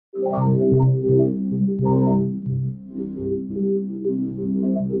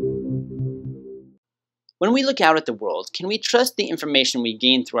When we look out at the world, can we trust the information we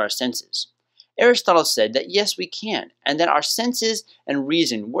gain through our senses? Aristotle said that yes, we can, and that our senses and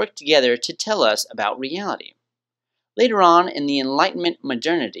reason work together to tell us about reality. Later on in the Enlightenment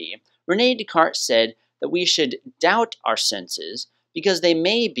modernity, René Descartes said that we should doubt our senses because they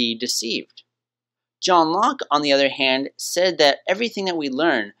may be deceived. John Locke, on the other hand, said that everything that we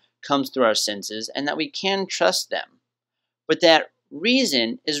learn comes through our senses and that we can trust them, but that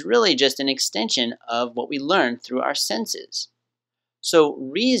reason is really just an extension of what we learn through our senses. So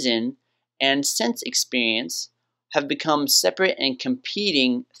reason and sense experience have become separate and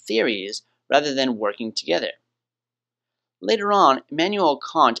competing theories rather than working together. Later on, Immanuel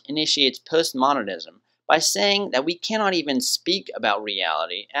Kant initiates postmodernism by saying that we cannot even speak about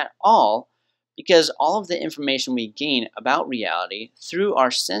reality at all because all of the information we gain about reality through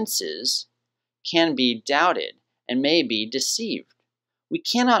our senses can be doubted and may be deceived. We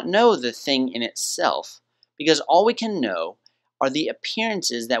cannot know the thing in itself because all we can know are the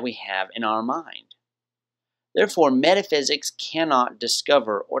appearances that we have in our mind. Therefore, metaphysics cannot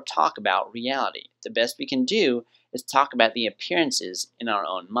discover or talk about reality. The best we can do is talk about the appearances in our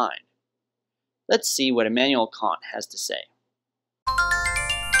own mind. Let's see what Immanuel Kant has to say.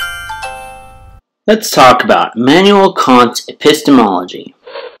 Let's talk about Immanuel Kant's epistemology.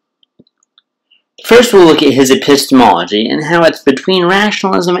 First, we'll look at his epistemology and how it's between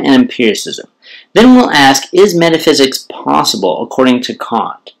rationalism and empiricism. Then we'll ask, is metaphysics possible according to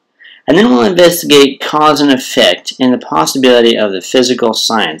Kant? And then we'll investigate cause and effect and the possibility of the physical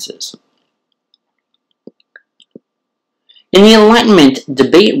sciences. In the Enlightenment,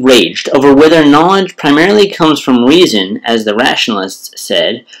 debate raged over whether knowledge primarily comes from reason, as the rationalists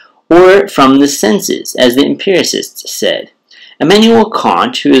said, or from the senses, as the empiricists said. Immanuel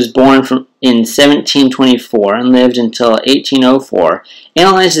Kant, who was born in 1724 and lived until 1804,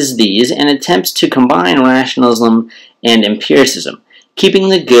 analyzes these and attempts to combine rationalism and empiricism, keeping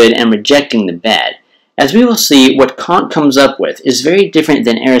the good and rejecting the bad. As we will see, what Kant comes up with is very different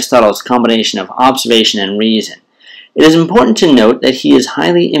than Aristotle's combination of observation and reason. It is important to note that he is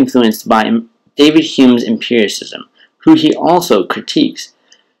highly influenced by David Hume's empiricism, who he also critiques.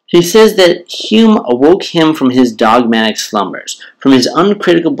 He says that Hume awoke him from his dogmatic slumbers, from his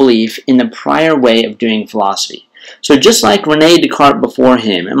uncritical belief in the prior way of doing philosophy. So just like René Descartes before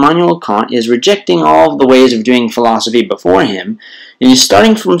him, Immanuel Kant is rejecting all of the ways of doing philosophy before him, and he's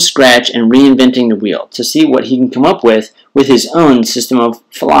starting from scratch and reinventing the wheel to see what he can come up with his own system of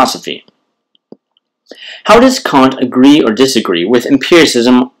philosophy. How does Kant agree or disagree with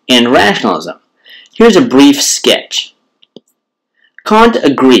empiricism and rationalism? Here's a brief sketch. Kant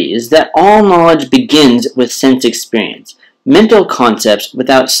agrees that all knowledge begins with sense experience. Mental concepts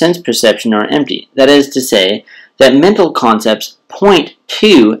without sense perception are empty. That is to say, that mental concepts point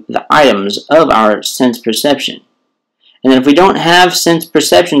to the items of our sense perception. And if we don't have sense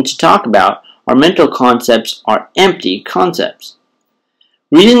perception to talk about, our mental concepts are empty concepts.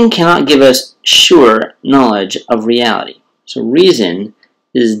 Reason cannot give us sure knowledge of reality. So reason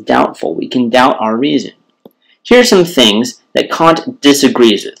is doubtful. We can doubt our reason. Here are some things that Kant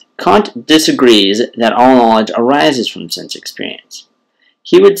disagrees with. Kant disagrees that all knowledge arises from sense experience.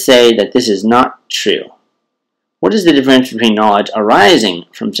 He would say that this is not true. What is the difference between knowledge arising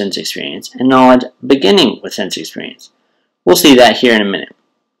from sense experience and knowledge beginning with sense experience? We'll see that here in a minute.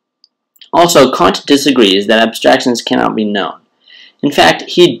 Also, Kant disagrees that abstractions cannot be known. In fact,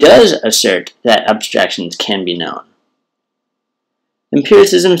 he does assert that abstractions can be known.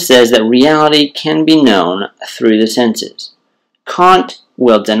 Empiricism says that reality can be known through the senses. Kant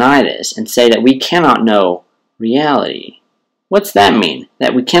will deny this and say that we cannot know reality. What's that mean,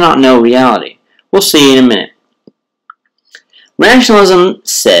 that we cannot know reality? We'll see in a minute. Rationalism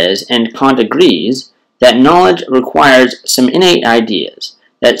says, and Kant agrees, that knowledge requires some innate ideas,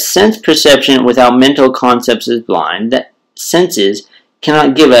 that sense perception without mental concepts is blind, that senses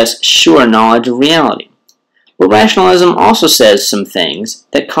cannot give us sure knowledge of reality. But rationalism also says some things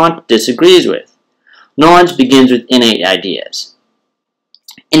that Kant disagrees with. Knowledge begins with innate ideas.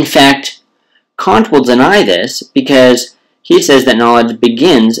 In fact, Kant will deny this because he says that knowledge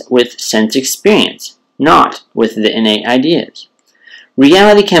begins with sense experience, not with the innate ideas.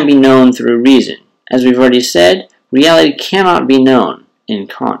 Reality can be known through reason. As we've already said, reality cannot be known in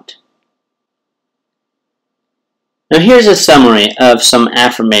Kant. Now here's a summary of some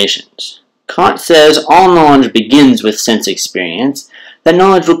affirmations. Kant says all knowledge begins with sense experience, that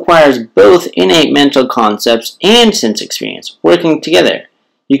knowledge requires both innate mental concepts and sense experience working together.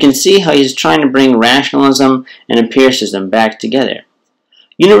 You can see how he's trying to bring rationalism and empiricism back together.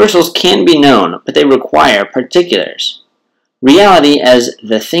 Universals can be known, but they require particulars. Reality as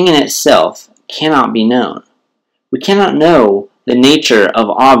the thing in itself cannot be known. We cannot know the nature of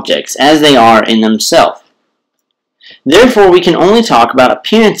objects as they are in themselves. Therefore, we can only talk about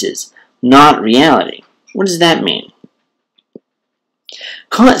appearances, not reality. What does that mean?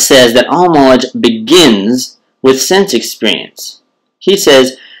 Kant says that all knowledge begins with sense experience. He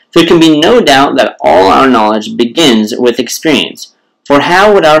says, there can be no doubt that all our knowledge begins with experience. For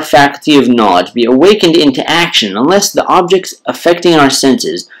how would our faculty of knowledge be awakened into action unless the objects affecting our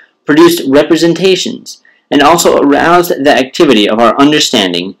senses produced representations, and also aroused the activity of our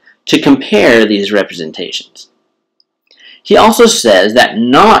understanding to compare these representations? He also says that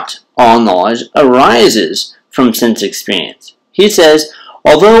not all knowledge arises from sense experience. He says,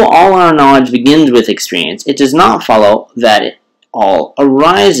 although all our knowledge begins with experience, it does not follow that it all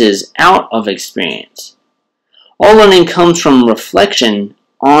arises out of experience. All learning comes from reflection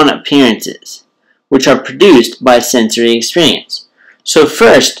on appearances, which are produced by sensory experience. So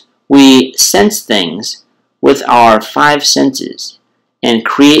first, we sense things with our 5 senses and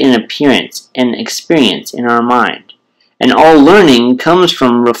create an appearance and experience in our mind. And all learning comes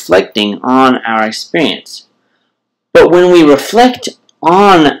from reflecting on our experience. But when we reflect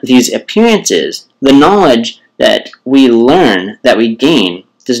on these appearances, the knowledge that we learn, that we gain,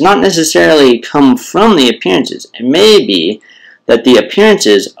 does not necessarily come from the appearances. It may be that the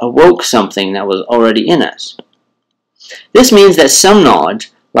appearances awoke something that was already in us. This means that some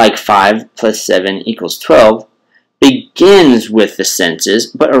knowledge, like 5 plus 7 equals 12, begins with the senses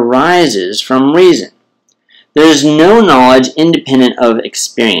but arises from reason. There is no knowledge independent of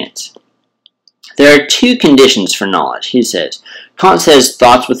experience. There are 2 conditions for knowledge, he says. Kant says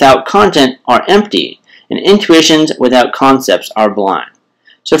thoughts without content are empty, and intuitions without concepts are blind.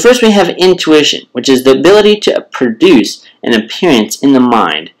 So first we have intuition, which is the ability to produce an appearance in the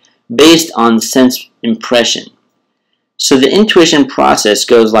mind based on sense impression. So the intuition process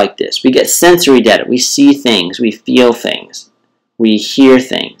goes like this. We get sensory data. We see things. We feel things. We hear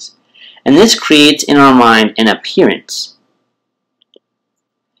things. And this creates in our mind an appearance.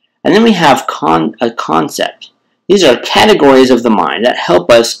 And then we have a concept. These are categories of the mind that help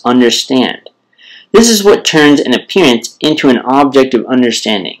us understand. This is what turns an appearance into an object of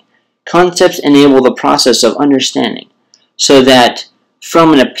understanding. Concepts enable the process of understanding, so that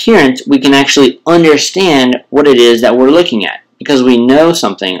from an appearance we can actually understand what it is that we're looking at, because we know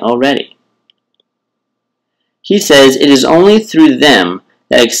something already. He says it is only through them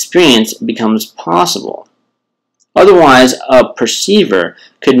that experience becomes possible. Otherwise, a perceiver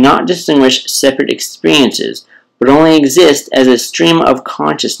could not distinguish separate experiences, but only exist as a stream of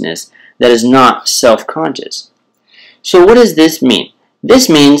consciousness that is not self-conscious. So what does this mean? This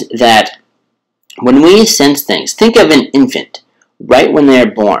means that when we sense things, think of an infant right when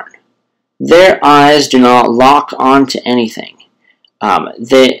they're born. Their eyes do not lock onto anything.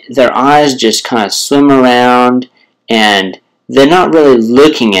 Their eyes just kind of swim around and they're not really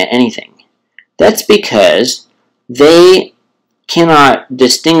looking at anything. That's because they cannot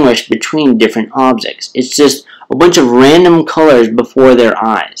distinguish between different objects. It's just a bunch of random colors before their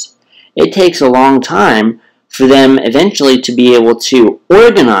eyes. It takes a long time for them eventually to be able to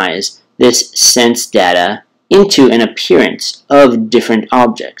organize this sense data into an appearance of different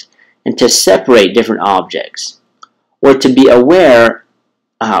objects and to separate different objects, or to be aware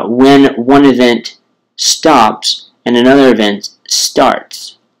when one event stops and another event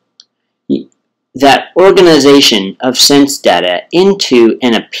starts. That organization of sense data into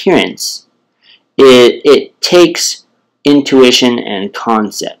an appearance, it takes intuition and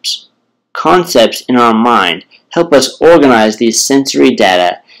concepts. Concepts in our mind help us organize these sensory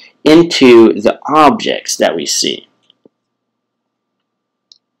data into the objects that we see.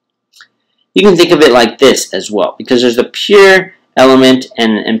 You can think of it like this as well, because there's a pure element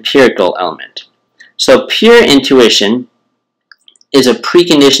and an empirical element. So pure intuition is a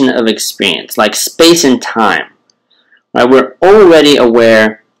precondition of experience, like space and time. Right? We're already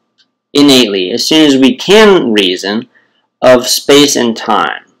aware innately, as soon as we can reason, of space and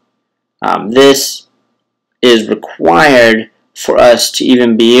time. This is required for us to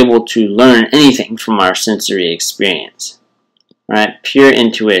even be able to learn anything from our sensory experience. Right? Pure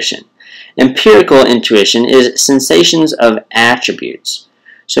intuition. Empirical intuition is sensations of attributes.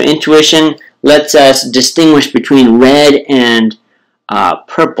 So intuition lets us distinguish between red and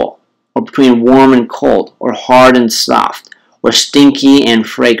purple, or between warm and cold, or hard and soft, or stinky and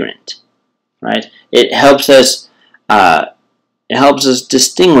fragrant. Right? It helps us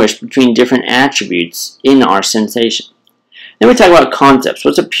distinguish between different attributes in our sensation. Then we talk about concepts.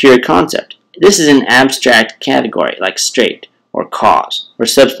 What's a pure concept? This is an abstract category, like straight, or cause, or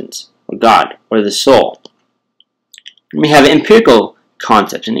substance, or God, or the soul. We have empirical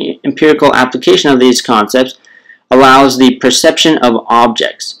concepts, and the empirical application of these concepts allows the perception of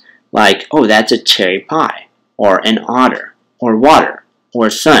objects, like, oh, that's a cherry pie, or an otter, or water, or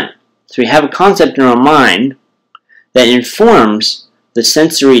sun. So we have a concept in our mind that informs the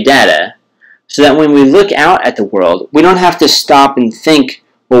sensory data, so that when we look out at the world, we don't have to stop and think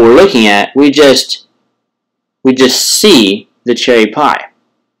what we're looking at. We just see the cherry pie.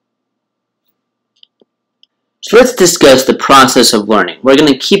 So let's discuss the process of learning. We're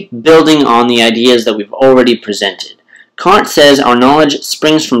going to keep building on the ideas that we've already presented. Kant says our knowledge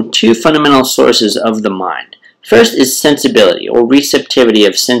springs from two fundamental sources of the mind. First is sensibility, or receptivity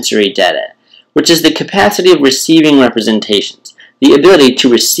of sensory data, which is the capacity of receiving representations, the ability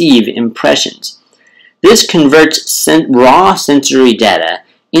to receive impressions. This converts raw sensory data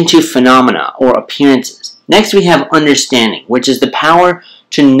into phenomena or appearances. Next we have understanding, which is the power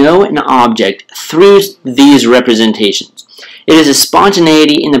to know an object through these representations. It is a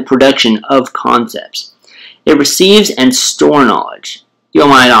spontaneity in the production of concepts. It receives and stores knowledge. You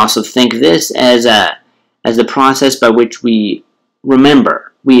might also think of this as the process by which we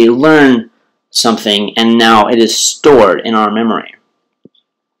remember. We learn something and now it is stored in our memory.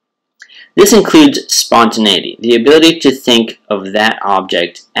 This includes spontaneity, the ability to think of that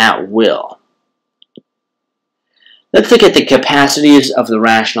object at will. Let's look at the capacities of the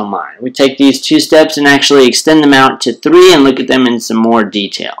rational mind. We take these two steps and actually extend them out to three and look at them in some more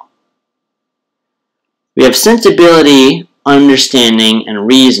detail. We have sensibility, understanding, and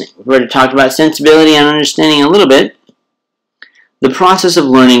reasoning. We've already talked about sensibility and understanding a little bit. The process of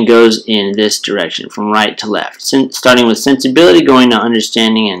learning goes in this direction, from right to left, starting with sensibility, going to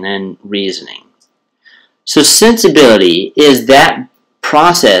understanding, and then reasoning. So sensibility is that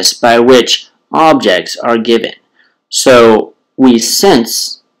process by which objects are given. So we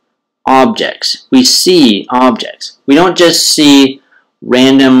sense objects. We see objects. We don't just see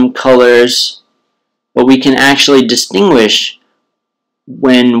random colors, but we can actually distinguish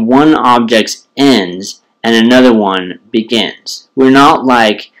when one object ends and another one begins. We're not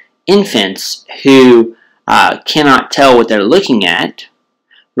like infants who cannot tell what they're looking at.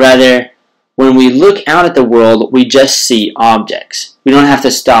 Rather, when we look out at the world, we just see objects. We don't have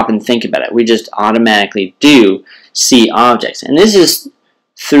to stop and think about it. We just automatically do see objects. And this is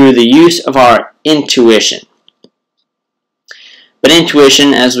through the use of our intuition. But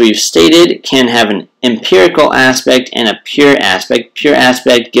intuition, as we've stated, can have an empirical aspect and a pure aspect. Pure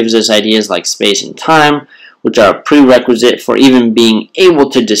aspect gives us ideas like space and time, which are a prerequisite for even being able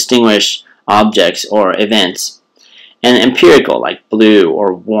to distinguish objects or events. And empirical, like blue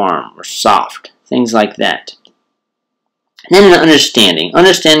or warm or soft, things like that. And then an understanding.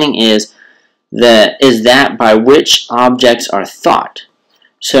 Understanding is that by which objects are thought.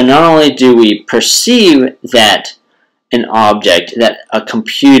 So not only do we perceive that an object, that a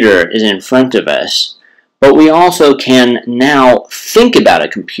computer is in front of us, but we also can now think about a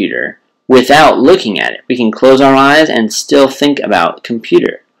computer without looking at it. We can close our eyes and still think about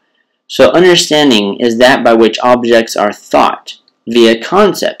computer. So understanding is that by which objects are thought via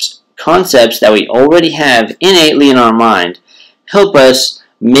concepts. Concepts that we already have innately in our mind help us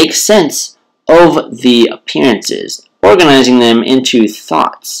make sense of the appearances, organizing them into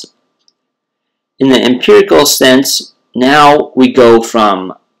thoughts. In the empirical sense, now we go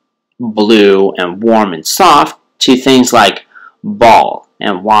from blue and warm and soft to things like ball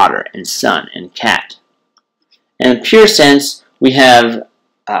and water and sun and cat. In a pure sense, we have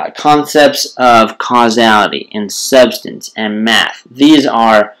concepts of causality and substance and math. These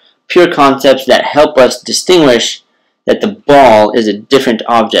are pure concepts that help us distinguish that the ball is a different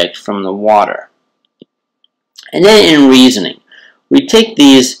object from the water. And then in reasoning, we take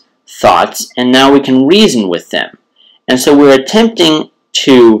these thoughts and now we can reason with them. And so we're attempting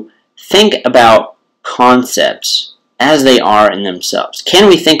to think about concepts as they are in themselves. Can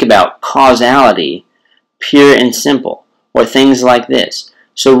we think about causality, pure and simple, or things like this?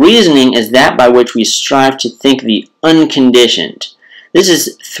 So reasoning is that by which we strive to think the unconditioned. This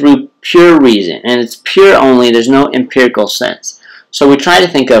is through pure reason, and it's pure only, there's no empirical sense. So we try to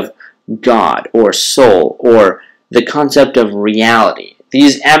think of God, or soul, or the concept of reality.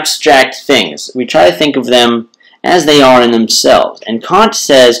 These abstract things, we try to think of them as they are in themselves. And Kant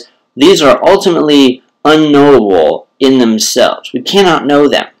says these are ultimately unknowable in themselves. We cannot know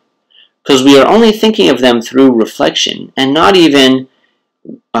them, because we are only thinking of them through reflection, and not even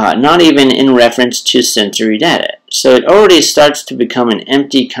in reference to sensory data. So it already starts to become an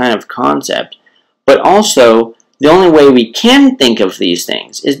empty kind of concept, but also the only way we can think of these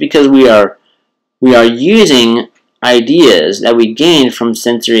things is because we are using ideas that we gain from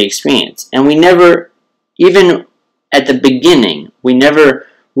sensory experience. And we never, even at the beginning, we never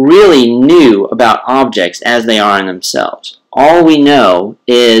really knew about objects as they are in themselves. All we know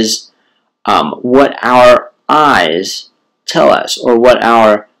is what our eyes tell us or what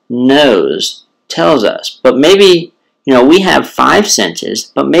our nose tells us. But maybe, we have 5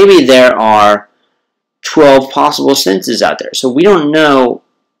 senses, but maybe there are 12 possible senses out there. So we don't know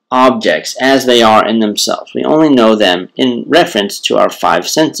objects as they are in themselves. We only know them in reference to our 5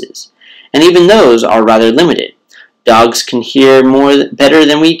 senses. And even those are rather limited. Dogs can hear better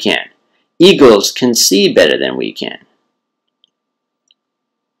than we can. Eagles can see better than we can.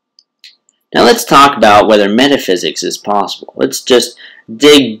 Now let's talk about whether metaphysics is possible. Let's just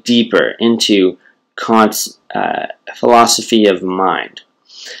dig deeper into Kant's philosophy of mind.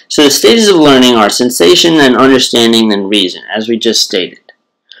 So the stages of learning are sensation, then understanding, then reason, as we just stated.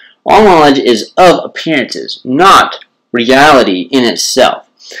 All knowledge is of appearances, not reality in itself.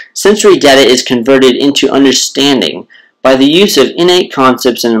 Sensory data is converted into understanding by the use of innate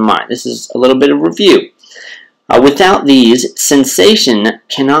concepts in the mind. This is a little bit of review. Without these, sensation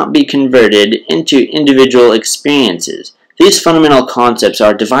cannot be converted into individual experiences. These fundamental concepts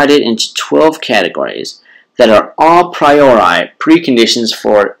are divided into 12 categories that are a priori preconditions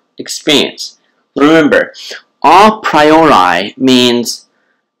for experience. Remember, a priori means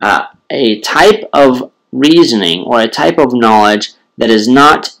a type of reasoning or a type of knowledge that is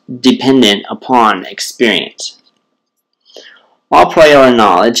not dependent upon experience. A priori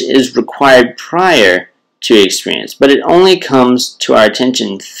knowledge is required prior to experience, but it only comes to our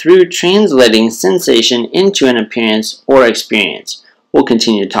attention through translating sensation into an appearance or experience. We'll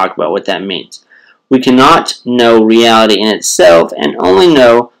continue to talk about what that means. We cannot know reality in itself and only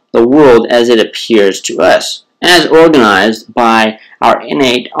know the world as it appears to us, as organized by our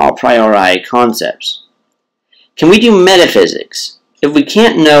innate a priori concepts. Can we do metaphysics? If we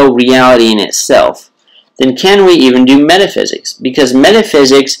can't know reality in itself, then can we even do metaphysics? Because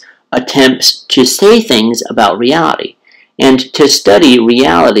metaphysics attempts to say things about reality and to study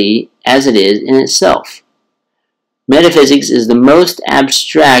reality as it is in itself. Metaphysics is the most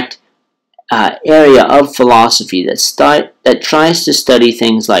abstract area of philosophy that tries to study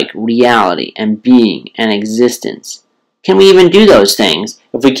things like reality and being and existence. Can we even do those things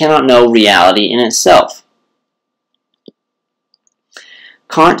if we cannot know reality in itself?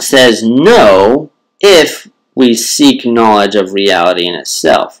 Kant says no if we seek knowledge of reality in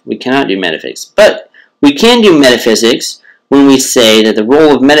itself. We cannot do metaphysics. But we can do metaphysics when we say that the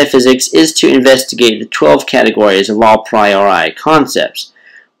role of metaphysics is to investigate the 12 categories of a priori concepts,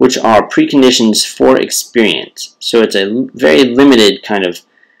 which are preconditions for experience. So it's a very limited kind of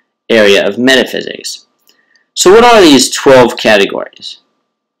area of metaphysics. So what are these 12 categories?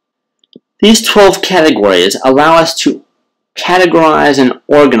 These 12 categories allow us to categorize and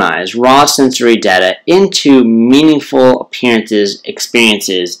organize raw sensory data into meaningful appearances,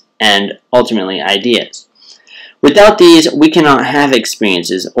 experiences, and ultimately ideas. Without these, we cannot have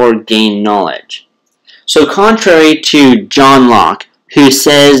experiences or gain knowledge. So contrary to John Locke, who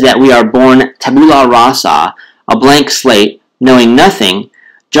says that we are born tabula rasa, a blank slate, knowing nothing,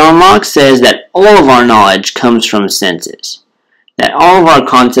 John Locke says that all of our knowledge comes from senses, that all of our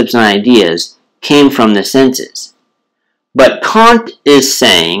concepts and ideas came from the senses. But Kant is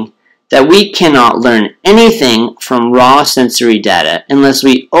saying that we cannot learn anything from raw sensory data unless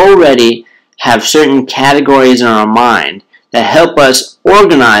we already have certain categories in our mind that help us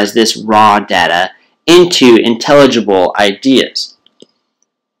organize this raw data into intelligible ideas.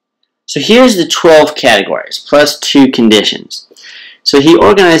 So here's the 12 categories plus 2 conditions. So he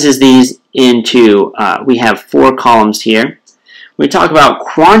organizes these into, we have 4 columns here. When we talk about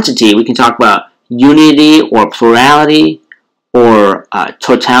quantity, we can talk about unity or plurality, or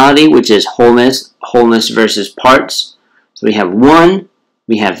totality, which is wholeness versus parts. So we have one,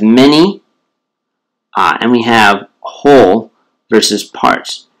 we have many, and we have whole versus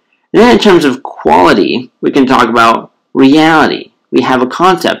parts. And then in terms of quality, we can talk about reality. We have a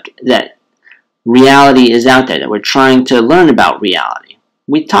concept that reality is out there, that we're trying to learn about reality.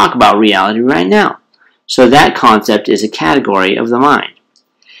 We talk about reality right now. So that concept is a category of the mind.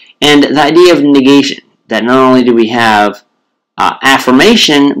 And the idea of negation, that not only do we have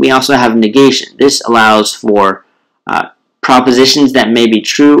affirmation, we also have negation. This allows for propositions that may be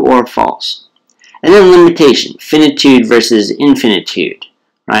true or false. And then limitation, finitude versus infinitude.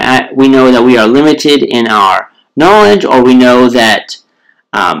 Right? We know that we are limited in our knowledge, or we know that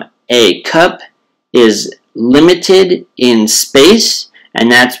a cup is limited in space,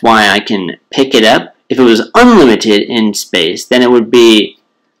 and that's why I can pick it up. If it was unlimited in space, then it would be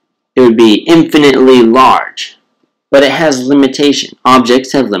infinitely large. but it has limitation.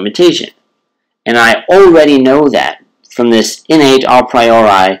 Objects have limitation. And I already know that from this innate a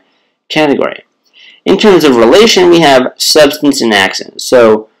priori category. In terms of relation, we have substance and accident.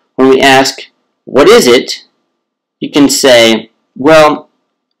 So when we ask, what is it? You can say, well,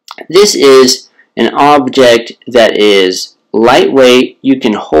 this is an object that is lightweight, you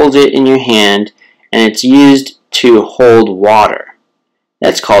can hold it in your hand, and it's used to hold water.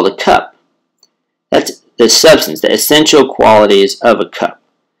 That's called a cup. That's the substance, the essential qualities of a cup.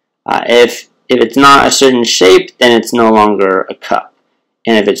 If it's not a certain shape, then it's no longer a cup.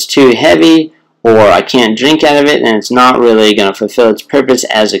 And if it's too heavy, or I can't drink out of it, then it's not really going to fulfill its purpose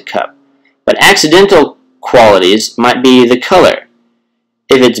as a cup. But accidental qualities might be the color.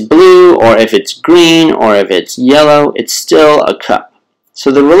 If it's blue, or if it's green, or if it's yellow, it's still a cup.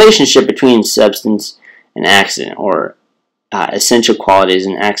 So the relationship between substance and accident, or essential qualities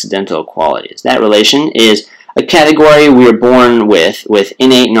and accidental qualities, that relation is a category we are born with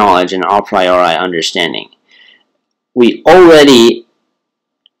innate knowledge and a priori understanding. We already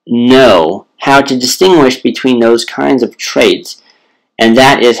know how to distinguish between those kinds of traits, and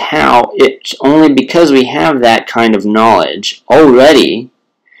that is how it's only because we have that kind of knowledge already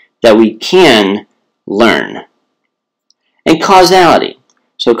that we can learn. And causality.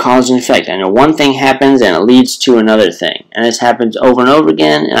 So cause and effect. I know one thing happens and it leads to another thing. And this happens over and over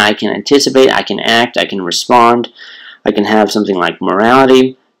again, and I can anticipate, I can act, I can respond, I can have something like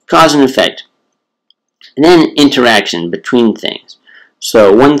morality. Cause and effect. And then interaction between things.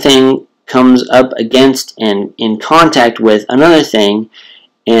 So one thing comes up against and in contact with another thing,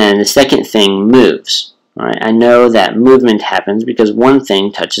 and the second thing moves. All right, I know that movement happens because one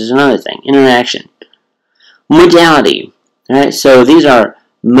thing touches another thing. Interaction. Modality. All right, so these are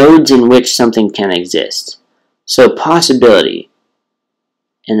modes in which something can exist. So possibility,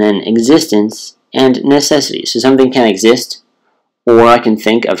 and then existence and necessity. So something can exist, or I can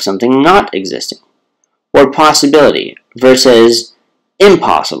think of something not existing. Or possibility versus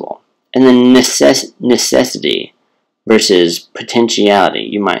impossible. And then necessity versus potentiality,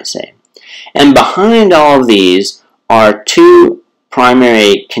 you might say. And behind all of these are two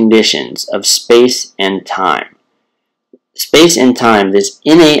primary conditions of space and time. Space and time, these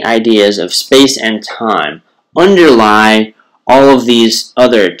innate ideas of space and time, underlie all of these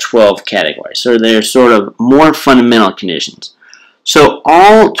other 12 categories. So they're sort of more fundamental conditions. So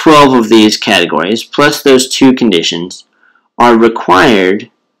all 12 of these categories, plus those two conditions, are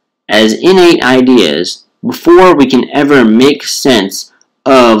required as innate ideas before we can ever make sense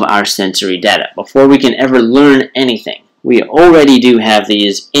of our sensory data, before we can ever learn anything. We already do have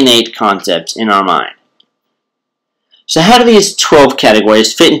these innate concepts in our mind. So how do these 12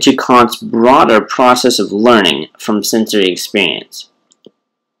 categories fit into Kant's broader process of learning from sensory experience?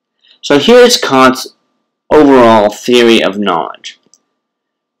 So here's Kant's overall theory of knowledge.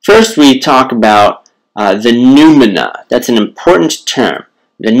 First, we talk about the noumena. That's an important term.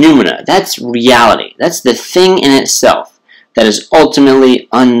 The noumena, that's reality. That's the thing in itself that is ultimately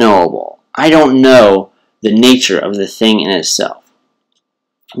unknowable. I don't know the nature of the thing in itself.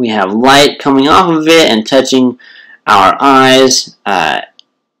 We have light coming off of it and touching our eyes,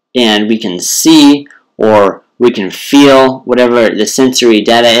 and we can see or we can feel whatever the sensory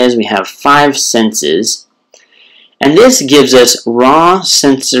data is. We have 5 senses, and this gives us raw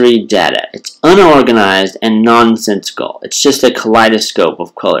sensory data. It's unorganized and nonsensical. It's just a kaleidoscope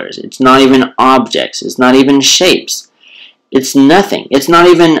of colors. It's not even objects. It's not even shapes. It's nothing. It's not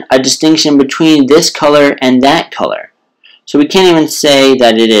even a distinction between this color and that color. So we can't even say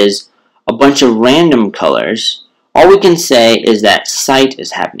that it is a bunch of random colors. All we can say is that sight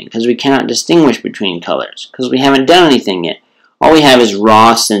is happening, because we cannot distinguish between colors, because we haven't done anything yet. All we have is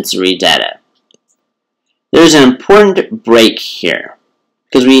raw sensory data. There's an important break here,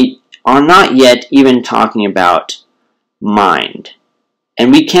 because we are not yet even talking about mind.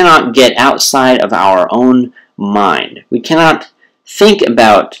 And we cannot get outside of our own mind. We cannot think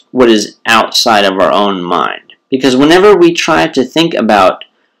about what is outside of our own mind. Because whenever we try to think about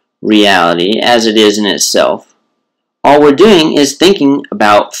reality as it is in itself, all we're doing is thinking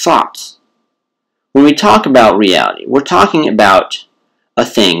about thoughts. When we talk about reality, we're talking about a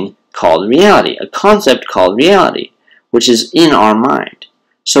thing called reality, a concept called reality, which is in our mind.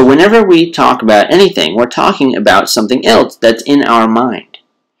 So whenever we talk about anything, we're talking about something else that's in our mind.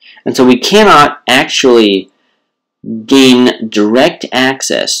 And so we cannot actually gain direct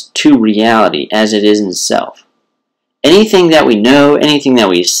access to reality as it is in itself. Anything that we know, anything that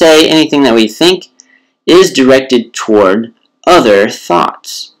we say, anything that we think is directed toward other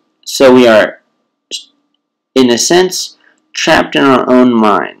thoughts. So we are, in a sense, trapped in our own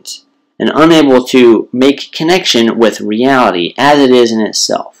minds. and unable to make connection with reality as it is in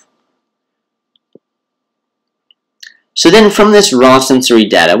itself. So then from this raw sensory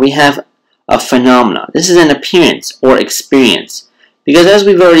data, we have a phenomena. This is an appearance or experience, because as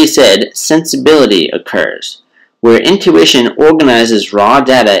we've already said, sensibility occurs, where intuition organizes raw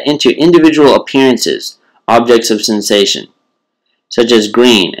data into individual appearances, objects of sensation, such as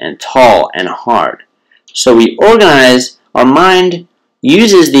green and tall and hard. So we organize, our mind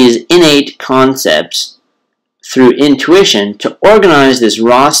uses these innate concepts through intuition to organize this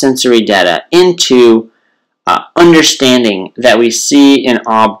raw sensory data into understanding that we see an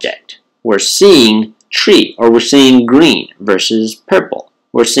object. We're seeing tree, or we're seeing green versus purple.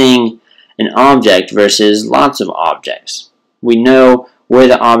 We're seeing an object versus lots of objects. We know where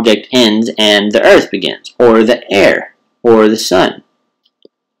the object ends and the earth begins, or the air, or the sun.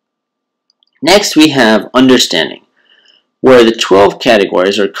 Next we have understanding, where the 12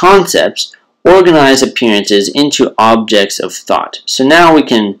 categories or concepts organize appearances into objects of thought. So now we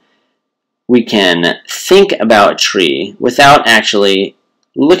can think about a tree without actually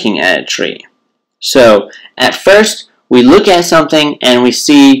looking at a tree. So at first we look at something and we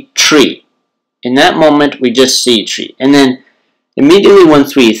see tree. In that moment we just see tree. And then immediately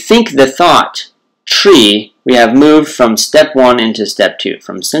once we think the thought tree, we have moved from step 1 into step 2,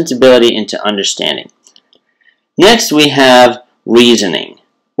 from sensibility into understanding. Next we have reasoning,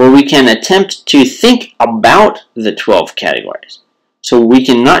 where we can attempt to think about the 12 categories. So we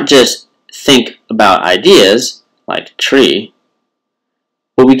can not just think about ideas, like tree,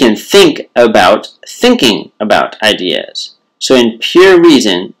 but we can think about thinking about ideas. So in pure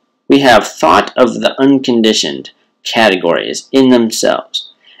reason, we have thought of the unconditioned categories in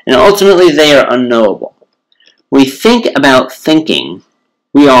themselves, and ultimately they are unknowable. We think about thinking,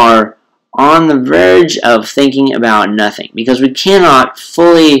 we are on the verge of thinking about nothing, because we cannot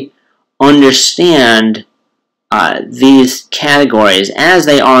fully understand these categories as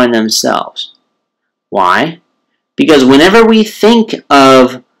they are in themselves. Why? Because whenever we think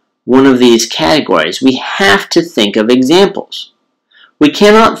of one of these categories, we have to think of examples. We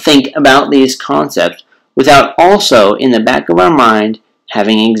cannot think about these concepts without also, in the back of our mind,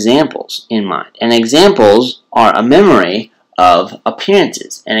 having examples in mind. And examples are a memory of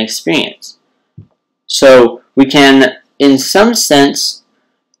appearances and experience. So we can, in some sense,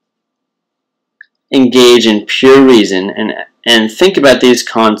 engage in pure reason and think about these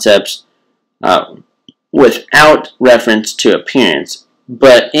concepts without reference to appearance.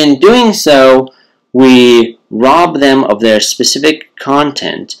 But in doing so, we rob them of their specific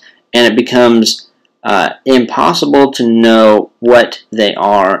content, and it becomes impossible to know what they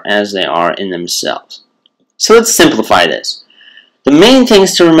are as they are in themselves. So let's simplify this. The main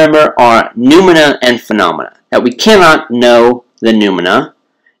things to remember are noumena and phenomena. That we cannot know the noumena,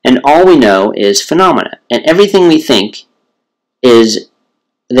 and all we know is phenomena. And everything we think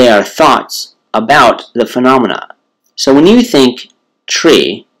they are thoughts about the phenomena. So when you think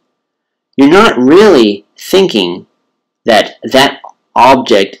tree, you're not really thinking that that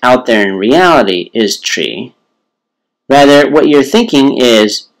object out there in reality is tree. Rather, what you're thinking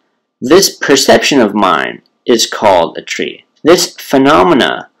is, this perception of mine is called a tree. This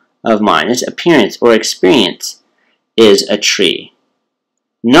phenomena of mine, this appearance or experience, is a tree.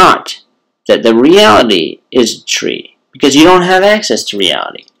 Not that the reality is a tree, because you don't have access to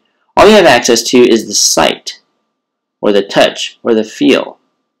reality. All you have access to is the sight, or the touch, or the feel,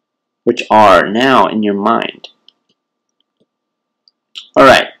 which are now in your mind.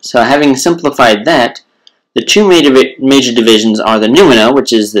 Alright, so having simplified that, the two major divisions are the noumena,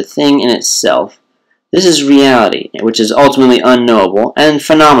 which is the thing in itself. This is reality, which is ultimately unknowable, and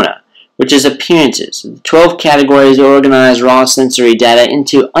phenomena, which is appearances. 12 categories organize raw sensory data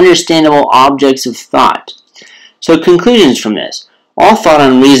into understandable objects of thought. So conclusions from this. All thought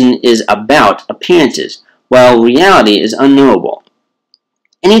on reason is about appearances, while reality is unknowable.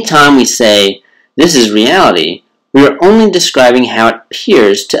 Anytime we say, this is reality, we are only describing how it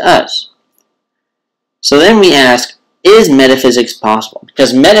appears to us. So then we ask, is metaphysics possible?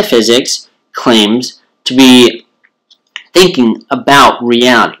 Because metaphysics claims to be thinking about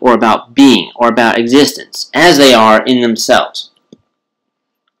reality, or about being, or about existence, as they are in themselves.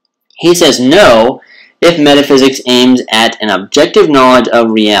 He says no, if metaphysics aims at an objective knowledge of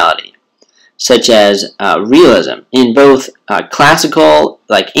reality, such as realism, in both classical,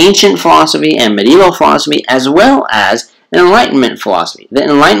 like ancient philosophy and medieval philosophy, as well as an Enlightenment philosophy. The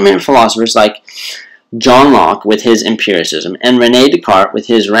Enlightenment philosophers like John Locke with his empiricism and René Descartes with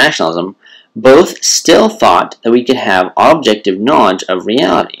his rationalism both still thought that we could have objective knowledge of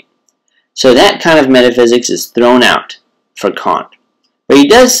reality. So that kind of metaphysics is thrown out for Kant. But he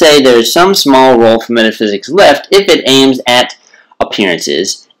does say there is some small role for metaphysics left if it aims at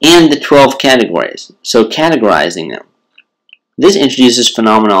appearances and the 12 categories, so categorizing them. This introduces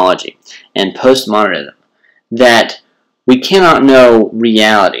phenomenology and postmodernism, that we cannot know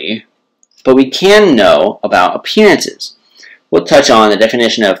reality, but we can know about appearances. We'll touch on the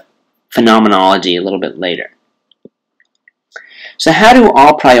definition of phenomenology a little bit later. So how do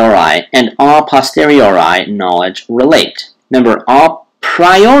a priori and a posteriori knowledge relate? Remember, a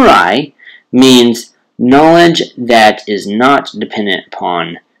priori means knowledge that is not dependent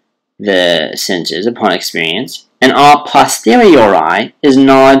upon the senses, upon experience, and a posteriori is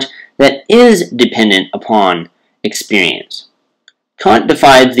knowledge that is dependent upon experience. Kant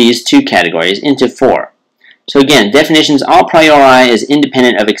divides these two categories into 4. So again, definitions: a priori is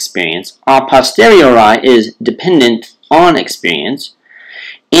independent of experience, a posteriori is dependent on experience,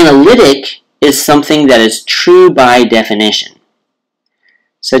 analytic is something that is true by definition,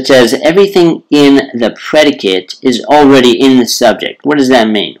 such as everything in the predicate is already in the subject. What does that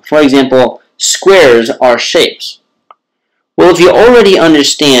mean? For example, squares are shapes. Well, if you already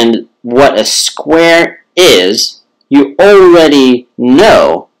understand what a square is, you already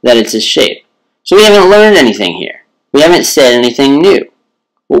know that it's a shape. So we haven't learned anything here. We haven't said anything new.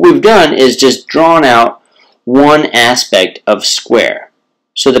 What we've done is just drawn out one aspect of square.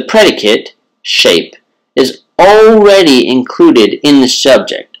 So the predicate, shape, is already included in the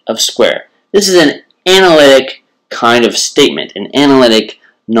subject of square. This is an analytic kind of statement, an analytic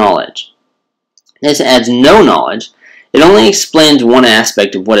knowledge. This adds no knowledge. It only explains one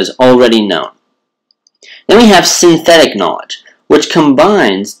aspect of what is already known. Then we have synthetic knowledge, which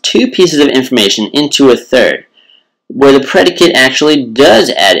combines two pieces of information into a third, where the predicate actually does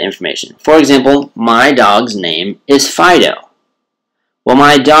add information. For example, my dog's name is Fido. Well,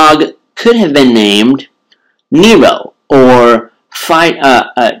 my dog could have been named Nero, or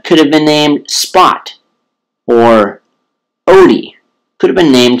could have been named Spot, or Odie. Could have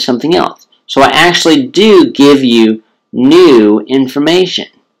been named something else. So I actually do give you new information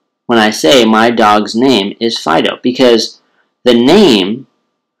when I say my dog's name is Fido, because the name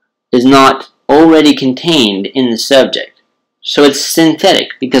is not already contained in the subject. So it's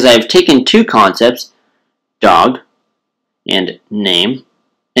synthetic, because I've taken two concepts, dog and name,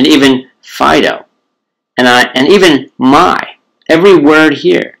 and even Fido, and even my. Every word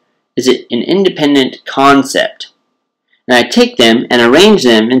here is an independent concept. And I take them and arrange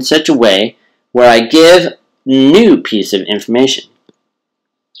them in such a way where I give new piece of information.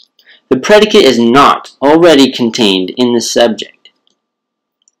 The predicate is not already contained in the subject.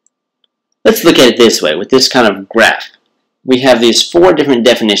 Let's look at it this way, with this kind of graph. We have these 4 different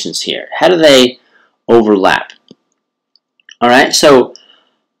definitions here. How do they overlap? Alright, so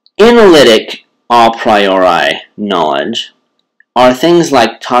analytic a priori knowledge are things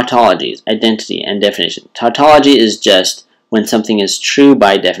like tautologies, identity, and definition. Tautology is just when something is true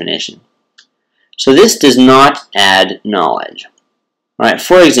by definition. So this does not add knowledge. Alright,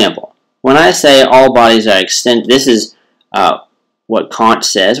 for example, when I say all bodies are extended, this is what Kant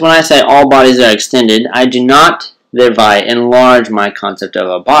says. When I say all bodies are extended, I do not thereby enlarge my concept of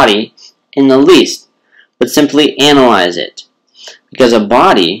a body in the least, but simply analyze it. Because a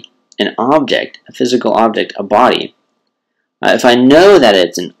body, an object, a physical object, a body, if I know that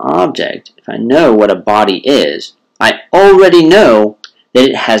it's an object, if I know what a body is, I already know that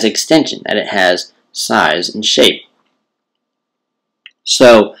it has extension, that it has size and shape.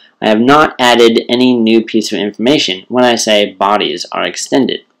 So I have not added any new piece of information when I say bodies are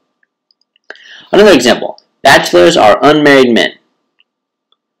extended. Another example, bachelors are unmarried men.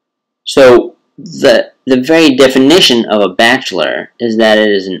 So the very definition of a bachelor is that it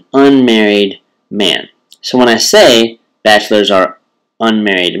is an unmarried man. So when I say bachelors are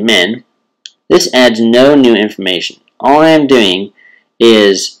unmarried men, this adds no new information. All I am doing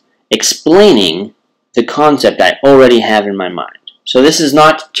is explaining the concept I already have in my mind. So this is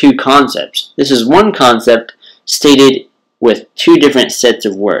not 2 concepts. This is one concept stated with 2 different sets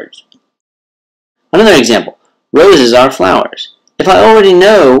of words. Another example, roses are flowers. If I already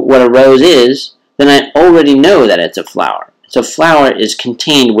know what a rose is, then I already know that it's a flower. So flower is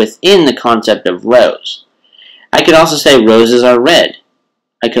contained within the concept of rose. I could also say roses are red.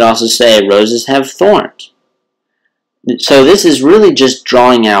 I could also say roses have thorns. So this is really just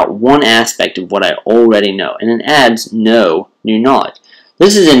drawing out one aspect of what I already know, and it adds no new knowledge.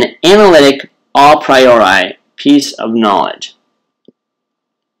 This is an analytic a priori piece of knowledge.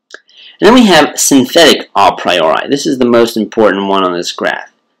 And then we have synthetic a priori. This is the most important one on this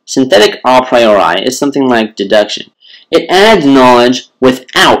graph. Synthetic a priori is something like deduction. It adds knowledge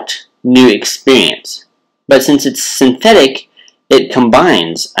without new experience. But since it's synthetic, it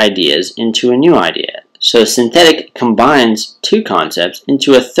combines ideas into a new idea. So synthetic combines two concepts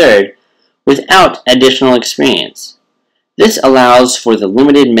into a third without additional experience. This allows for the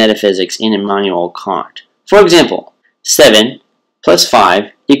limited metaphysics in Immanuel Kant. For example, 7 plus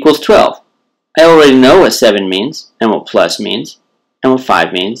 5 equals 12. I already know what 7 means, and what plus means, and what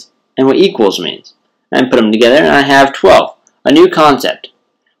 5 means, and what equals means. I put them together and I have 12, a new concept.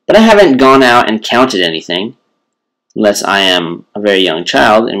 But I haven't gone out and counted anything, unless I am a very young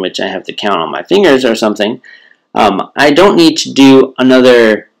child in which I have to count on my fingers or something. I don't need to do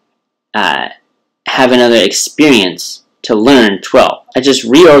have another experience to learn 12. I just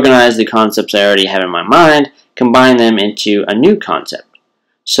reorganize the concepts I already have in my mind, combine them into a new concept.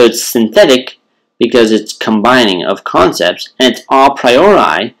 So it's synthetic because it's combining of concepts, and it's a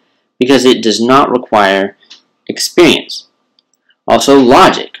priori because it does not require experience. Also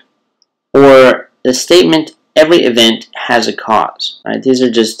logic, or the statement, every event has a cause. Right? These are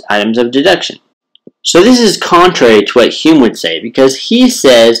just items of deduction. So this is contrary to what Hume would say, because he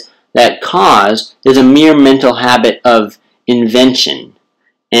says that cause is a mere mental habit of invention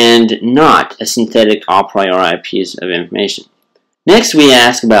and not a synthetic a priori piece of information. Next we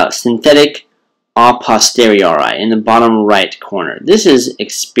ask about synthetic a posteriori in the bottom right corner. This is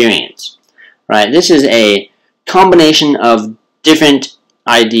experience. Right? This is a combination of different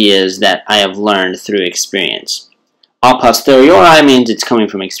ideas that I have learned through experience. A posteriori means it's coming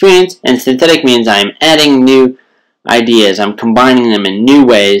from experience, and synthetic means I'm adding new ideas. I'm combining them in new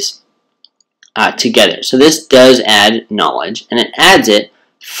ways together. So this does add knowledge, and it adds it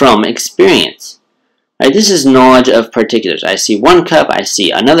from experience. Right? This is knowledge of particulars. I see one cup, I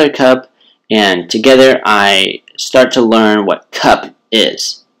see another cup, and together I start to learn what cup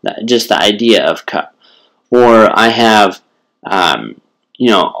is, just the idea of cup. Or I have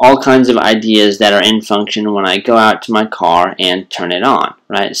all kinds of ideas that are in function when I go out to my car and turn it on,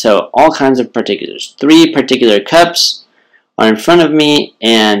 right? So all kinds of particulars. 3 particular cups are in front of me,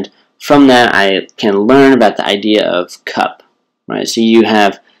 and from that I can learn about the idea of cup, right? So you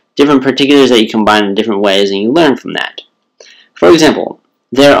have different particulars that you combine in different ways, and you learn from that. For example,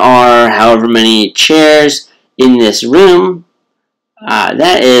 there are however many chairs in this room.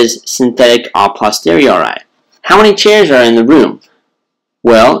 That is synthetic a posteriori. How many chairs are in the room?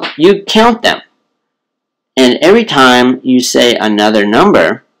 Well, you count them. And every time you say another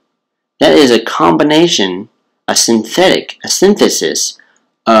number, that is a combination, a synthesis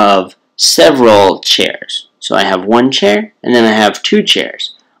of several chairs. So I have 1 chair, and then I have 2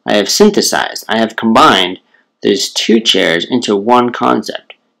 chairs. I have synthesized, I have combined those 2 chairs into one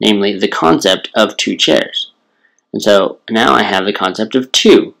concept, namely the concept of 2 chairs. And so now I have the concept of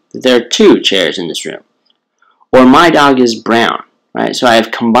 2, that there are 2 chairs in this room. Or my dog is brown, right? So I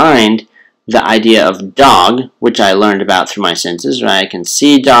have combined the idea of dog, which I learned about through my senses, right? I can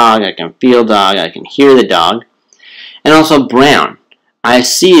see dog, I can feel dog, I can hear the dog. And also brown. I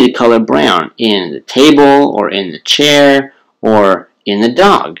see the color brown in the table, or in the chair, or in the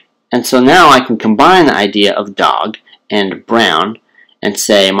dog. And so now I can combine the idea of dog and brown and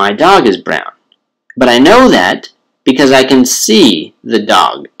say my dog is brown. But I know that because I can see the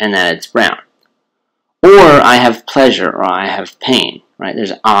dog and that it's brown. Or I have pleasure, or I have pain. Right?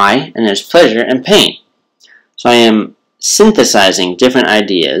 There's I, and there's pleasure and pain. So I am synthesizing different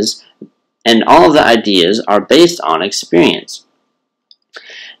ideas, and all of the ideas are based on experience.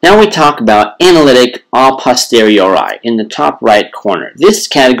 Now we talk about analytic a posteriori in the top right corner. This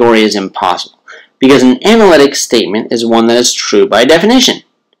category is impossible, because an analytic statement is one that is true by definition.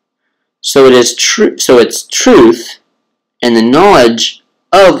 So it is true. So its truth and the knowledge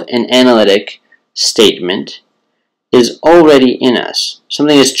of an analytic statement is already in us.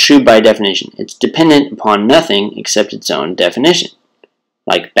 Something is true by definition. It's dependent upon nothing except its own definition.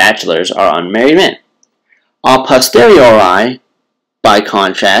 Like bachelors are unmarried men. A posteriori, by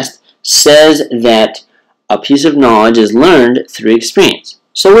contrast, says that a piece of knowledge is learned through experience.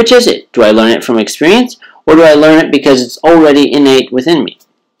 So which is it? Do I learn it from experience, or do I learn it because it's already innate within me?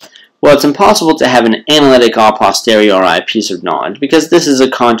 Well, it's impossible to have an analytic a posteriori piece of knowledge, because this is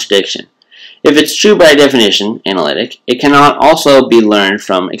a contradiction. If it's true by definition, analytic, it cannot also be learned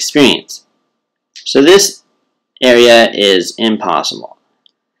from experience. So this area is impossible.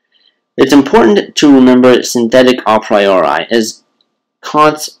 It's important to remember synthetic a priori as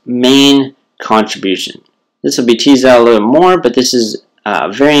Kant's main contribution. This will be teased out a little more, but this is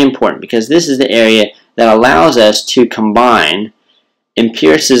very important, because this is the area that allows us to combine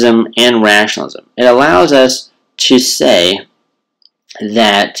empiricism and rationalism. It allows us to say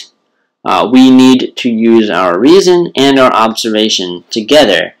that we need to use our reason and our observation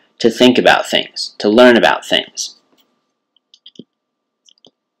together to think about things, to learn about things.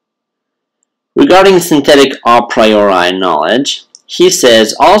 Regarding synthetic a priori knowledge, he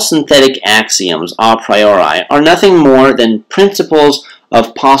says all synthetic axioms a priori are nothing more than principles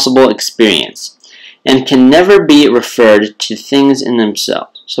of possible experience and can never be referred to things in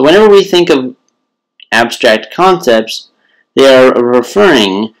themselves. So whenever we think of abstract concepts, they are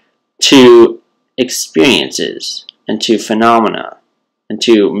referring to experiences and to phenomena and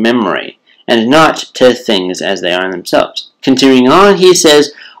to memory, and not to things as they are in themselves. Continuing on, he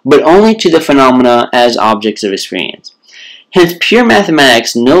says, but only to the phenomena as objects of experience. Hence, pure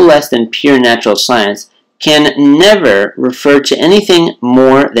mathematics, no less than pure natural science, can never refer to anything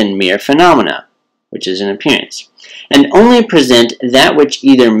more than mere phenomena, which is an appearance, and only present that which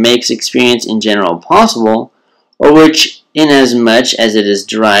either makes experience in general possible, or which, inasmuch as it is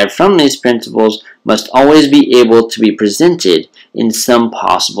derived from these principles, must always be able to be presented in some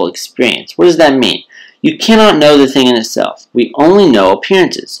possible experience. What does that mean? You cannot know the thing in itself. We only know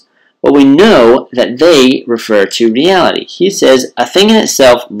appearances, but we know that they refer to reality. He says a thing in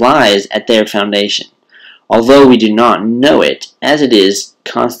itself lies at their foundation, although we do not know it as it is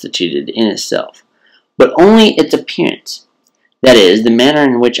constituted in itself, but only its appearance, that is, the manner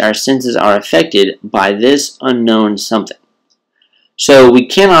in which our senses are affected by this unknown something. So we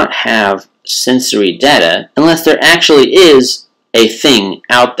cannot have sensory data unless there actually is a thing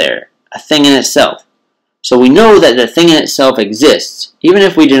out there, a thing in itself. So we know that the thing in itself exists, even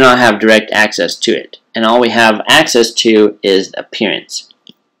if we do not have direct access to it, and all we have access to is appearance.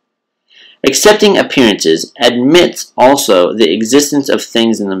 Accepting appearances admits also the existence of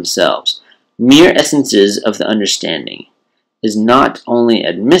things in themselves. Mere essences of the understanding is not only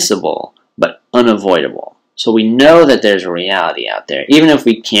admissible, but unavoidable. So we know that there's a reality out there, even if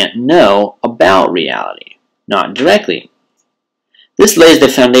we can't know about reality, not directly. This lays the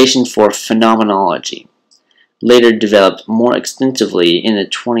foundation for phenomenology, later developed more extensively in the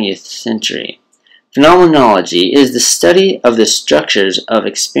 20th century. Phenomenology is the study of the structures of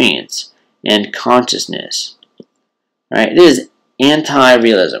experience and consciousness. Right? It is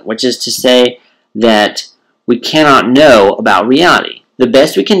anti-realism, which is to say that we cannot know about reality. The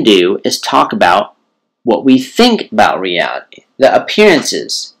best we can do is talk about what we think about reality, the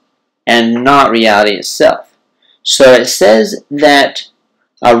appearances, and not reality itself. So it says that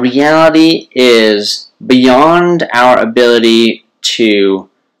a reality is beyond our ability to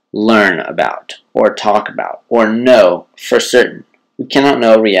learn about, or talk about, or know for certain. We cannot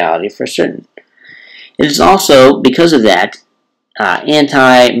know reality for certain. It is also, because of that,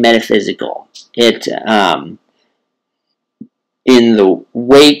 anti-metaphysical. It, in the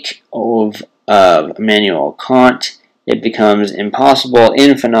wake of Immanuel Kant, it becomes impossible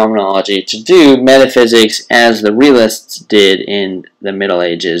in phenomenology to do metaphysics as the realists did in the Middle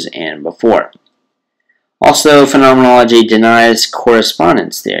Ages and before. Also, phenomenology denies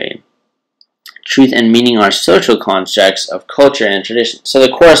correspondence theory. Truth and meaning are social constructs of culture and tradition. So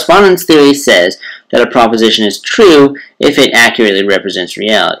the correspondence theory says that a proposition is true if it accurately represents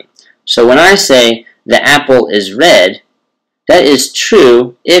reality. So when I say the apple is red, that is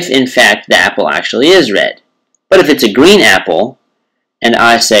true if in fact the apple actually is red. But if it's a green apple, and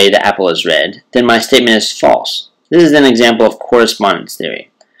I say the apple is red, then my statement is false. This is an example of correspondence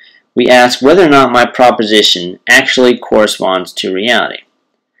theory. We ask whether or not my proposition actually corresponds to reality.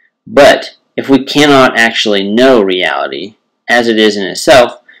 But if we cannot actually know reality as it is in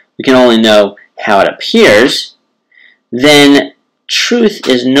itself, we can only know how it appears, then truth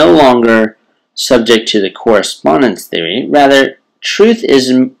is no longer subject to the correspondence theory. Rather, truth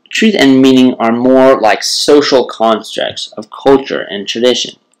and meaning are more like social constructs of culture and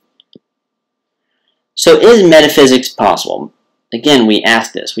tradition. So is metaphysics possible? Again, we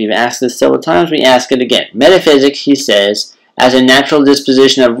ask this. We've asked this several times. We ask it again. Metaphysics, he says, as a natural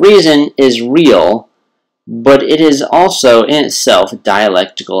disposition of reason, is real, but it is also in itself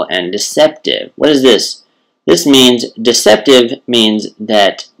dialectical and deceptive. What is this? This means deceptive means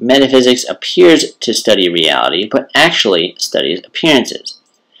that metaphysics appears to study reality, but actually studies appearances.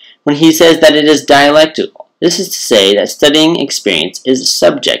 When he says that it is dialectical, this is to say that studying experience is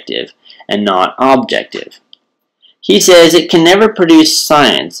subjective and not objective. He says it can never produce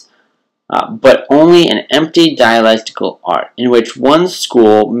science, but only an empty dialectical art, in which one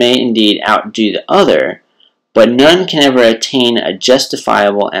school may indeed outdo the other, but none can ever attain a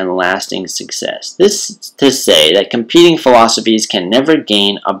justifiable and lasting success. This is to say that competing philosophies can never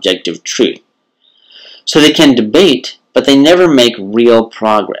gain objective truth. So they can debate, but they never make real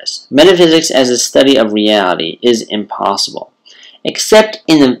progress. Metaphysics as a study of reality is impossible, except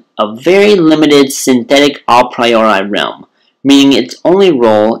in a very limited synthetic a priori realm, meaning its only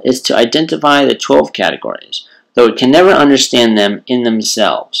role is to identify the 12 categories, though it can never understand them in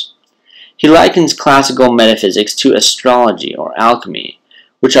themselves. He likens classical metaphysics to astrology or alchemy,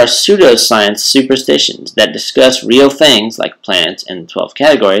 which are pseudoscience superstitions that discuss real things like planets and the 12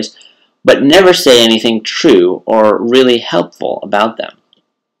 categories, but never say anything true or really helpful about them.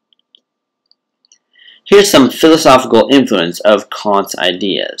 Here's some philosophical influence of Kant's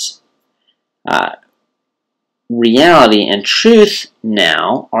ideas. Reality and truth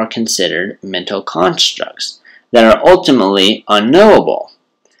now are considered mental constructs that are ultimately unknowable.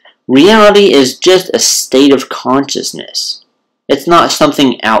 Reality is just a state of consciousness. It's not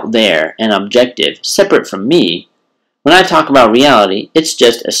something out there and objective, separate from me. When I talk about reality, it's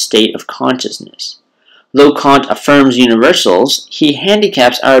just a state of consciousness. Though Kant affirms universals, he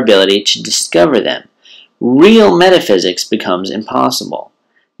handicaps our ability to discover them. Real metaphysics becomes impossible.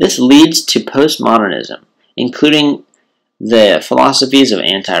 This leads to postmodernism, including the philosophies of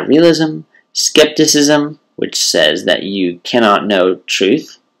anti-realism, skepticism, which says that you cannot know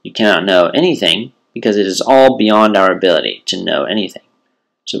truth, you cannot know anything, because it is all beyond our ability to know anything.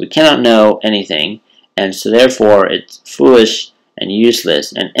 So we cannot know anything, and so therefore it's foolish and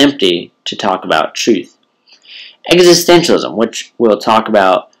useless and empty to talk about truth. Existentialism, which we'll talk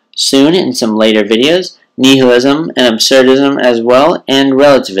about soon in some later videos, nihilism and absurdism as well, and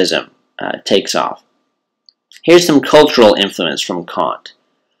relativism takes off. Here's some cultural influence from Kant.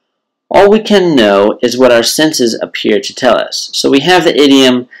 All we can know is what our senses appear to tell us. So we have the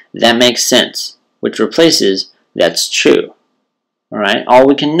idiom, that makes sense, which replaces that's true. Alright, all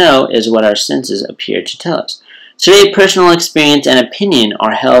we can know is what our senses appear to tell us. Today, personal experience and opinion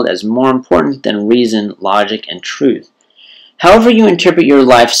are held as more important than reason, logic, and truth. However you interpret your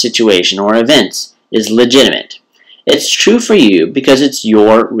life situation or events is legitimate. It's true for you because it's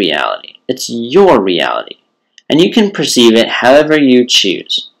your reality. It's your reality. And you can perceive it however you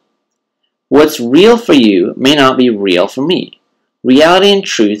choose. What's real for you may not be real for me. Reality and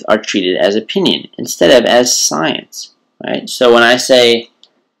truth are treated as opinion instead of as science. Right? So when I say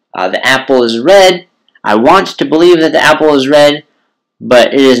the apple is red, I want to believe that the apple is red,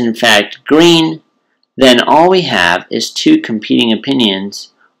 but it is in fact green, then all we have is two competing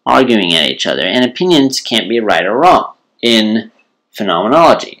opinions arguing at each other, and opinions can't be right or wrong in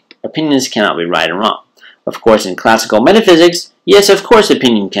phenomenology. Opinions cannot be right or wrong. Of course, in classical metaphysics, yes, of course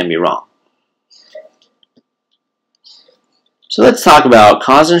opinion can be wrong. So let's talk about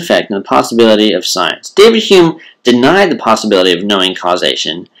cause and effect and the possibility of science. David Hume denied the possibility of knowing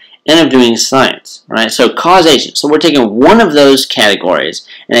causation and of doing science. Right? So causation. So we're taking one of those categories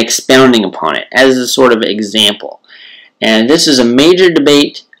and expounding upon it as a sort of example. And this is a major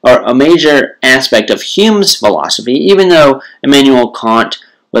debate or a major aspect of Hume's philosophy. Even though Immanuel Kant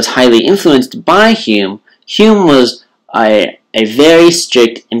was highly influenced by Hume, Hume was a very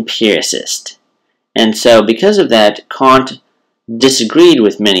strict empiricist. And so because of that, Kant disagreed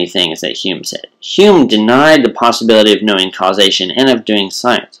with many things that Hume said. Hume denied the possibility of knowing causation and of doing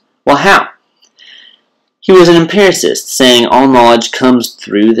science. Well, how? He was an empiricist, saying all knowledge comes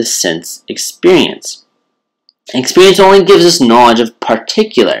through the sense experience. Experience only gives us knowledge of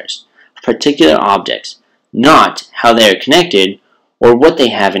particulars, particular objects, not how they are connected or what they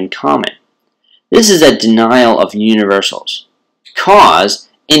have in common. This is a denial of universals. Cause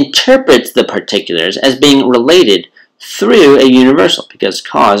interprets the particulars as being related through a universal, because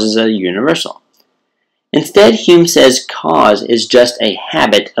cause is a universal. Instead, Hume says cause is just a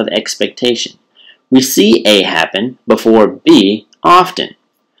habit of expectation. We see A happen before B often.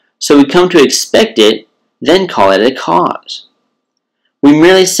 So we come to expect it, then call it a cause. We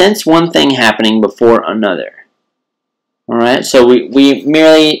merely sense one thing happening before another. Alright, so we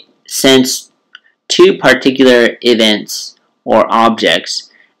merely sense two particular events or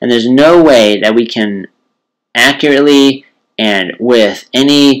objects, and there's no way that we can accurately and with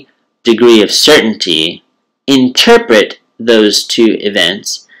any degree of certainty interpret those two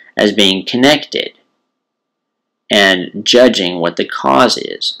events as being connected and judging what the cause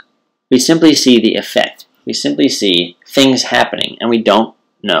is. We simply see the effect. We simply see things happening and we don't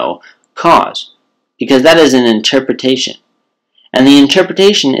know cause, because that is an interpretation. And the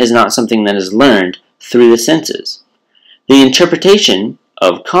interpretation is not something that is learned through the senses. The interpretation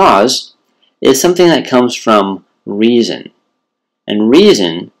of cause is something that comes from reason. And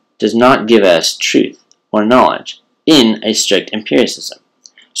reason does not give us truth or knowledge in a strict empiricism.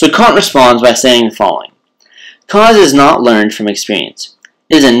 So Kant responds by saying the following. Cause is not learned from experience.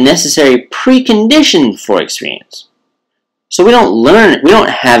 It is a necessary precondition for experience. So we don't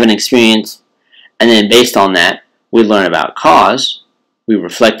have an experience, and then based on that, we learn about cause. We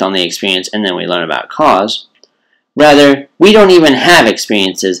reflect on the experience, and then we learn about cause. Rather, we don't even have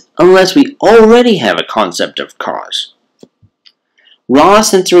experiences unless we already have a concept of cause. Raw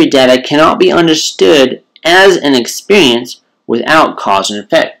sensory data cannot be understood as an experience without cause and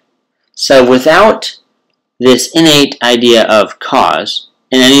effect. So without this innate idea of cause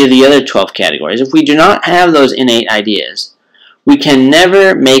in any of the other 12 categories, if we do not have those innate ideas, we can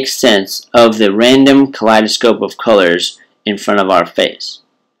never make sense of the random kaleidoscope of colors in front of our face.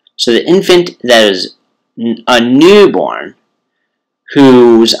 So the infant that is a newborn,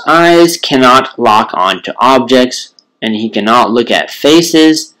 whose eyes cannot lock onto objects and he cannot look at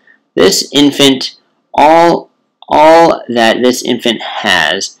faces, this infant, all that this infant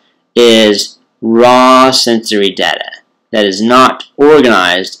has is raw sensory data that is not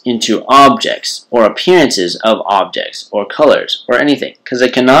organized into objects or appearances of objects or colors or anything, because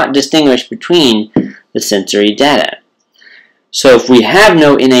it cannot distinguish between the sensory data. So if we have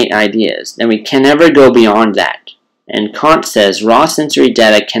no innate ideas, then we can never go beyond that. And Kant says raw sensory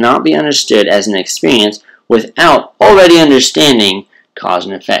data cannot be understood as an experience without already understanding cause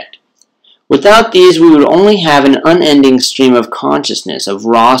and effect. Without these, we would only have an unending stream of consciousness of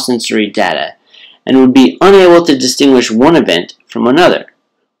raw sensory data and would be unable to distinguish one event from another,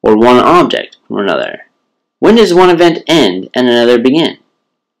 or one object from another. When does one event end and another begin?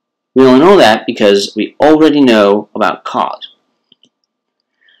 We only know that because we already know about cause.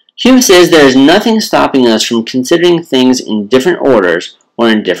 Hume says there is nothing stopping us from considering things in different orders or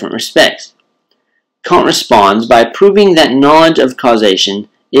in different respects. Kant responds by proving that knowledge of causation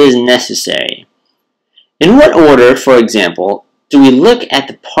is necessary. In what order, for example, do we look at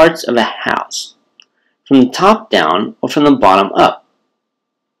the parts of a house? From the top down or from the bottom up?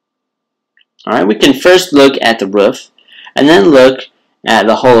 Alright, we can first look at the roof, and then look at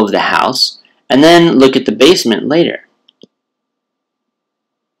the whole of the house, and then look at the basement later.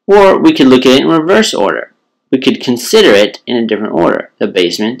 Or we could look at it in reverse order. We could consider it in a different order. The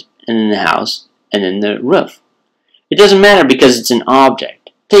basement, and then the house, and then the roof. It doesn't matter because it's an object.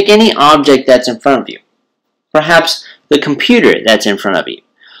 Take any object that's in front of you. Perhaps the computer that's in front of you.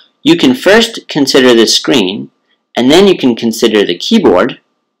 You can first consider the screen, and then you can consider the keyboard,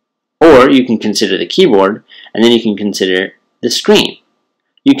 or you can consider the keyboard, and then you can consider the screen.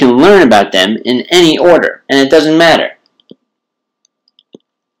 You can learn about them in any order, and it doesn't matter.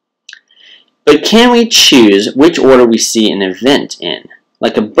 But can we choose which order we see an event in,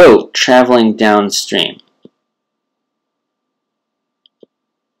 like a boat traveling downstream?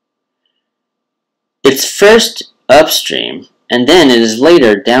 It's first upstream, and then it is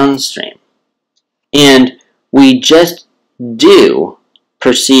later downstream. And we just do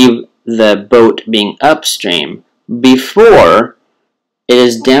perceive the boat being upstream before it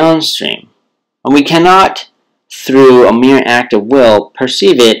is downstream. And we cannot, through a mere act of will,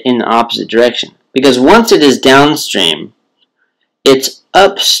 perceive it in the opposite direction. Because once it is downstream, its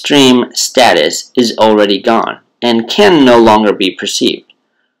upstream status is already gone and can no longer be perceived.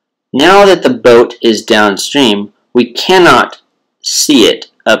 Now that the boat is downstream, we cannot see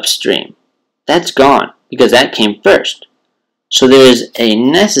it upstream. That's gone because that came first. So there is a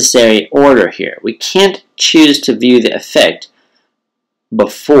necessary order here. We can't choose to view the effect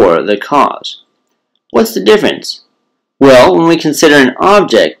before the cause. What's the difference? Well, when we consider an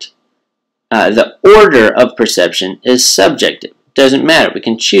object, the order of perception is subjective. It doesn't matter. We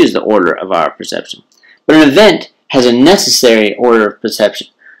can choose the order of our perception. But an event has a necessary order of perception.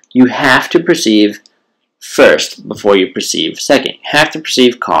 You have to perceive first before you perceive second. You have to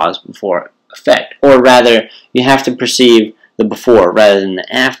perceive cause before effect. Or rather, you have to perceive the before rather than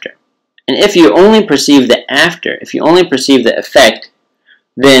the after. And if you only perceive the after, if you only perceive the effect,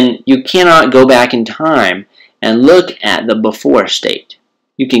 then you cannot go back in time and look at the before state.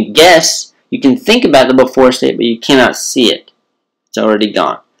 You can guess, you can think about the before state, but you cannot see it. It's already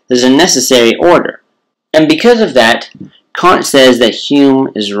gone. There's a necessary order. And because of that, Kant says that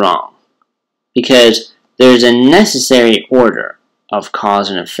Hume is wrong. Because there's a necessary order of cause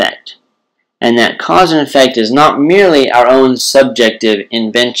and effect. And that cause and effect is not merely our own subjective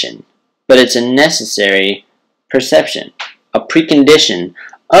invention, but it's a necessary perception, a precondition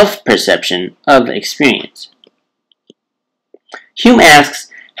of perception of experience. Hume asks,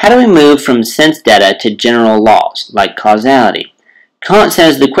 how do we move from sense data to general laws, like causality? Kant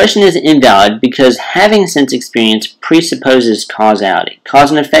says the question is invalid because having sense experience presupposes causality.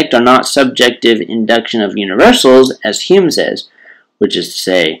 Cause and effect are not subjective induction of universals, as Hume says, which is to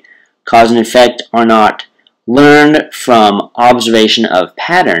say, cause and effect are not learned from observation of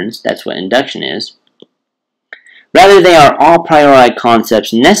patterns, that's what induction is. Rather, they are a priori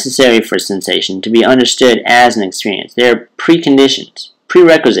concepts necessary for sensation to be understood as an experience. They are preconditions,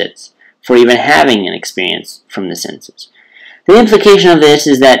 prerequisites for even having an experience from the senses. The implication of this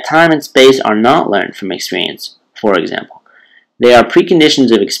is that time and space are not learned from experience, for example. They are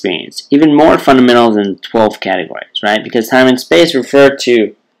preconditions of experience, even more fundamental than the 12 categories, right? Because time and space refer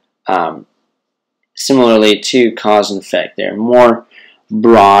to, similarly to cause and effect. They're more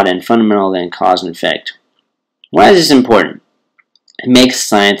broad and fundamental than cause and effect. Why is this important? It makes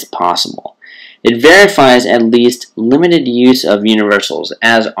science possible. It verifies at least limited use of universals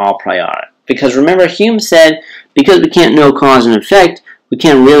as a priori. Because remember, Hume said, because we can't know cause and effect, we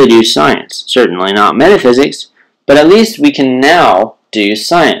can't really do science. Certainly not metaphysics, but at least we can now do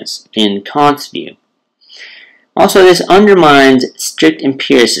science in Kant's view. Also, this undermines strict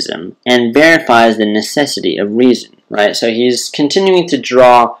empiricism and verifies the necessity of reason, right? So he's continuing to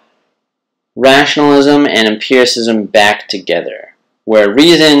draw rationalism and empiricism back together, where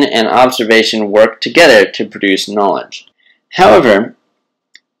reason and observation work together to produce knowledge. However,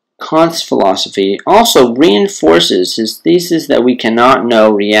 Kant's philosophy also reinforces his thesis that we cannot know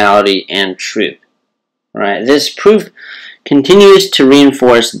reality and truth. Right? This proof continues to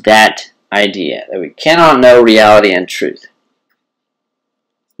reinforce that idea, that we cannot know reality and truth.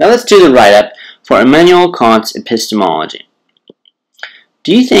 Now let's do the write-up for Immanuel Kant's Epistemology.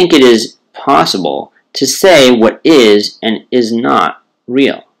 Do you think it is possible to say what is and is not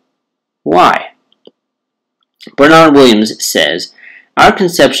real? Why? Bernard Williams says, our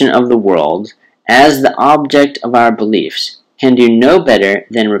conception of the world as the object of our beliefs can do no better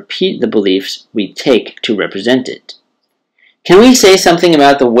than repeat the beliefs we take to represent it. Can we say something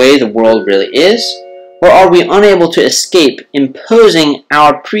about the way the world really is, or are we unable to escape imposing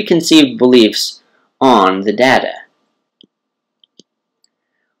our preconceived beliefs on the data?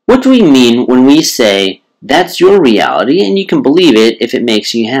 What do we mean when we say, that's your reality and you can believe it if it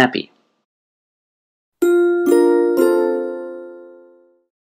makes you happy?